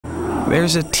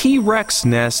There's a T-Rex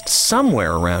nest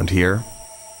somewhere around here.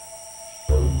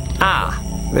 Ah,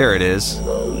 there it is.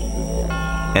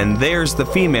 And there's the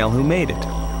female who made it.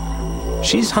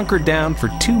 She's hunkered down for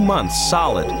 2 months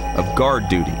solid of guard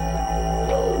duty.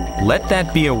 Let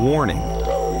that be a warning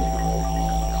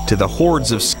to the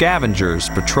hordes of scavengers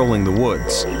patrolling the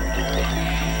woods.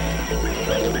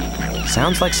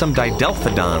 Sounds like some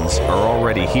didelphodons are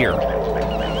already here.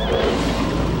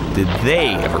 Did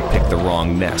they ever pick the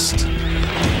wrong nest?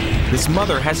 This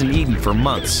mother hasn't eaten for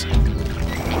months,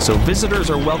 so visitors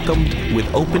are welcomed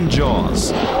with open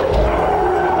jaws.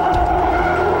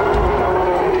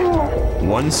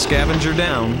 One scavenger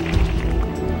down,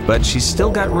 but she's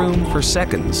still got room for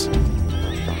seconds.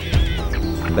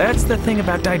 That's the thing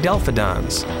about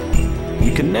didelphodons.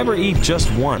 You can never eat just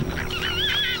one.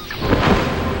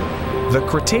 The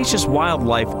Cretaceous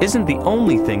wildlife isn't the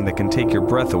only thing that can take your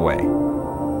breath away.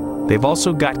 They've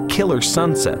also got killer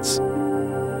sunsets.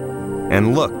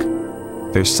 And look,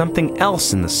 there's something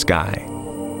else in the sky.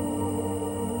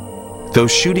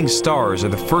 Those shooting stars are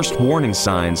the first warning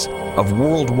signs of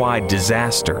worldwide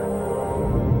disaster.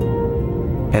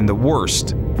 And the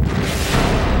worst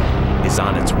is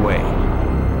on its way.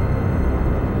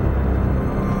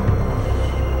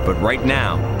 But right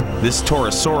now, this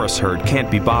Torosaurus herd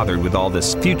can't be bothered with all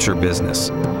this future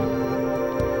business.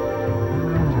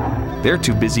 They're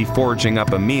too busy foraging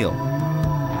up a meal.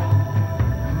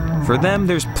 For them,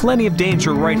 there's plenty of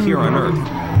danger right here on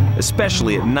Earth,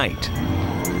 especially at night.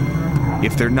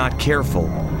 If they're not careful,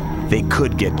 they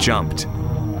could get jumped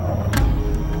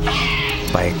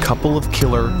by a couple of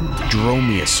killer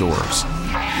dromaeosaurs.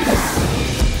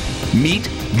 Meet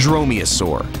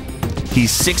Dromaeosaur.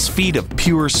 He's 6 feet of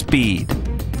pure speed.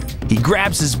 He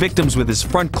grabs his victims with his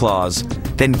front claws,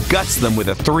 then guts them with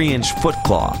a 3-inch foot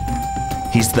claw.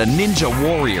 He's the ninja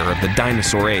warrior of the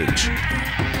dinosaur age.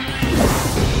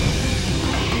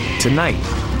 Tonight,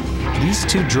 these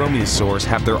 2 dromaeosaurs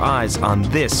have their eyes on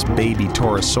this baby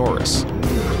Torosaurus.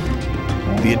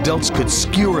 The adults could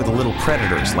skewer the little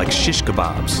predators like shish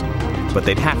kebabs, but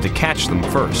they'd have to catch them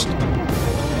first.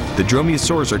 The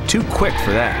dromaeosaurs are too quick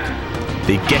for that.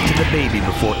 They get to the baby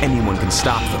before anyone can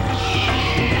stop them.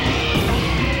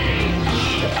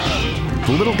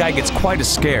 The little guy gets quite a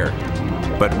scare,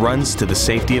 but runs to the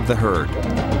safety of the herd.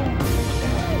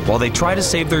 While they try to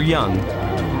save their young,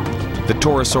 the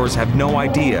Torosaurs have no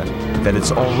idea that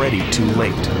it's already too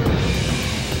late.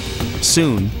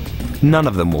 Soon, none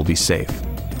of them will be safe.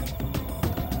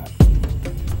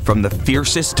 From the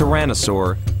fiercest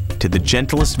tyrannosaur to the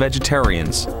gentlest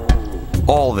vegetarians,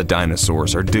 all the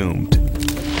dinosaurs are doomed.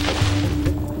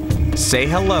 Say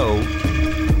hello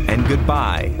and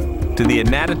goodbye to the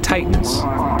Annata Titans.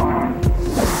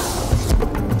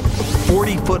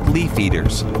 40-foot leaf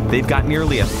eaters. They've got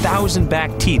nearly 1,000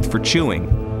 back teeth for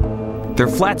chewing. Their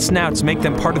flat snouts make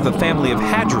them part of the family of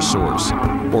hadrosaurs,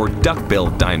 or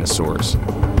duck-billed dinosaurs.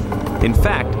 In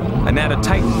fact, Annata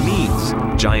Titan means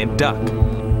giant duck.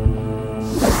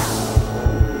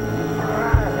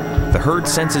 The herd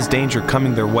senses danger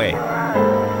coming their way,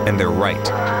 and they're right.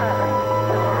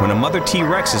 When a mother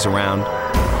T-Rex is around,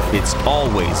 it's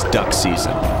always duck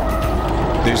season.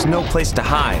 There's no place to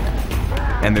hide,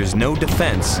 and there's no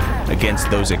defense against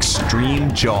those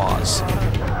extreme jaws.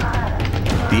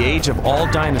 The age of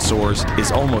all dinosaurs is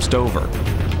almost over,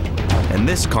 and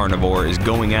this carnivore is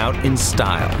going out in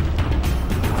style,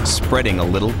 spreading a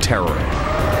little terror.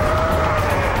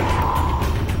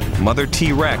 Mother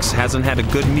T-Rex hasn't had a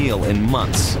good meal in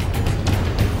months,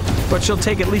 but she'll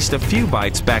take at least a few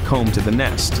bites back home to the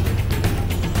nest.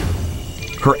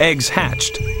 Her eggs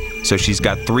hatched, so she's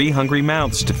got 3 hungry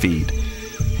mouths to feed.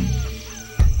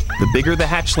 The bigger the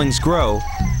hatchlings grow,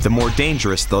 the more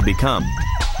dangerous they'll become.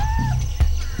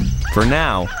 For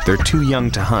now, they're too young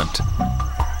to hunt.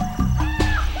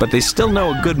 But they still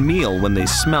know a good meal when they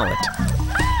smell it.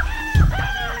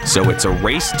 So it's a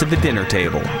race to the dinner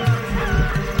table.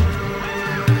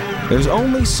 There's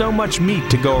only so much meat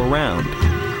to go around.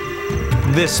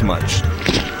 This much,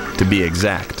 to be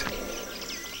exact.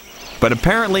 But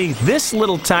apparently, this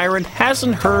little tyrant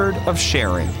hasn't heard of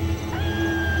sharing.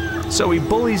 So he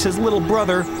bullies his little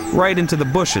brother right into the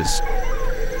bushes.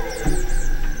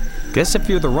 Guess if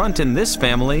you're the runt in this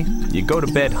family, you go to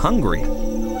bed hungry.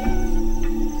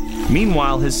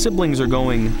 Meanwhile, his siblings are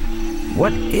going,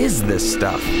 "What is this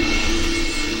stuff?"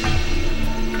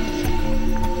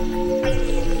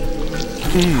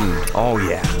 Oh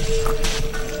yeah.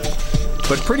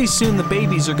 But pretty soon the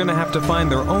babies are gonna have to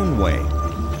find their own way.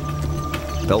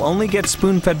 They'll only get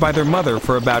spoon-fed by their mother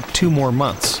for about 2 more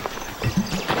months.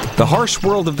 The harsh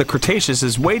world of the Cretaceous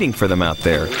is waiting for them out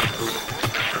there.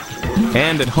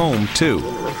 And at home, too.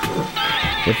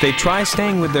 If they try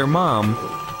staying with their mom,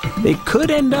 they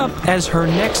could end up as her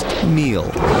next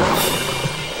meal.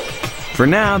 For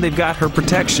now, they've got her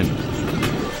protection.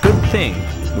 Good thing,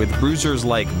 with bruisers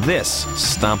like this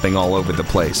stomping all over the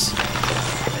place.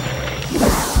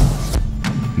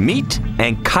 Meet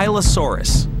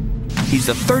Ankylosaurus. He's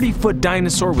a 30-foot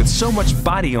dinosaur with so much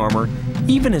body armor,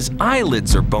 even his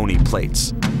eyelids are bony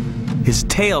plates. His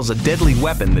tail's a deadly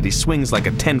weapon that he swings like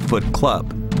a 10-foot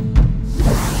club.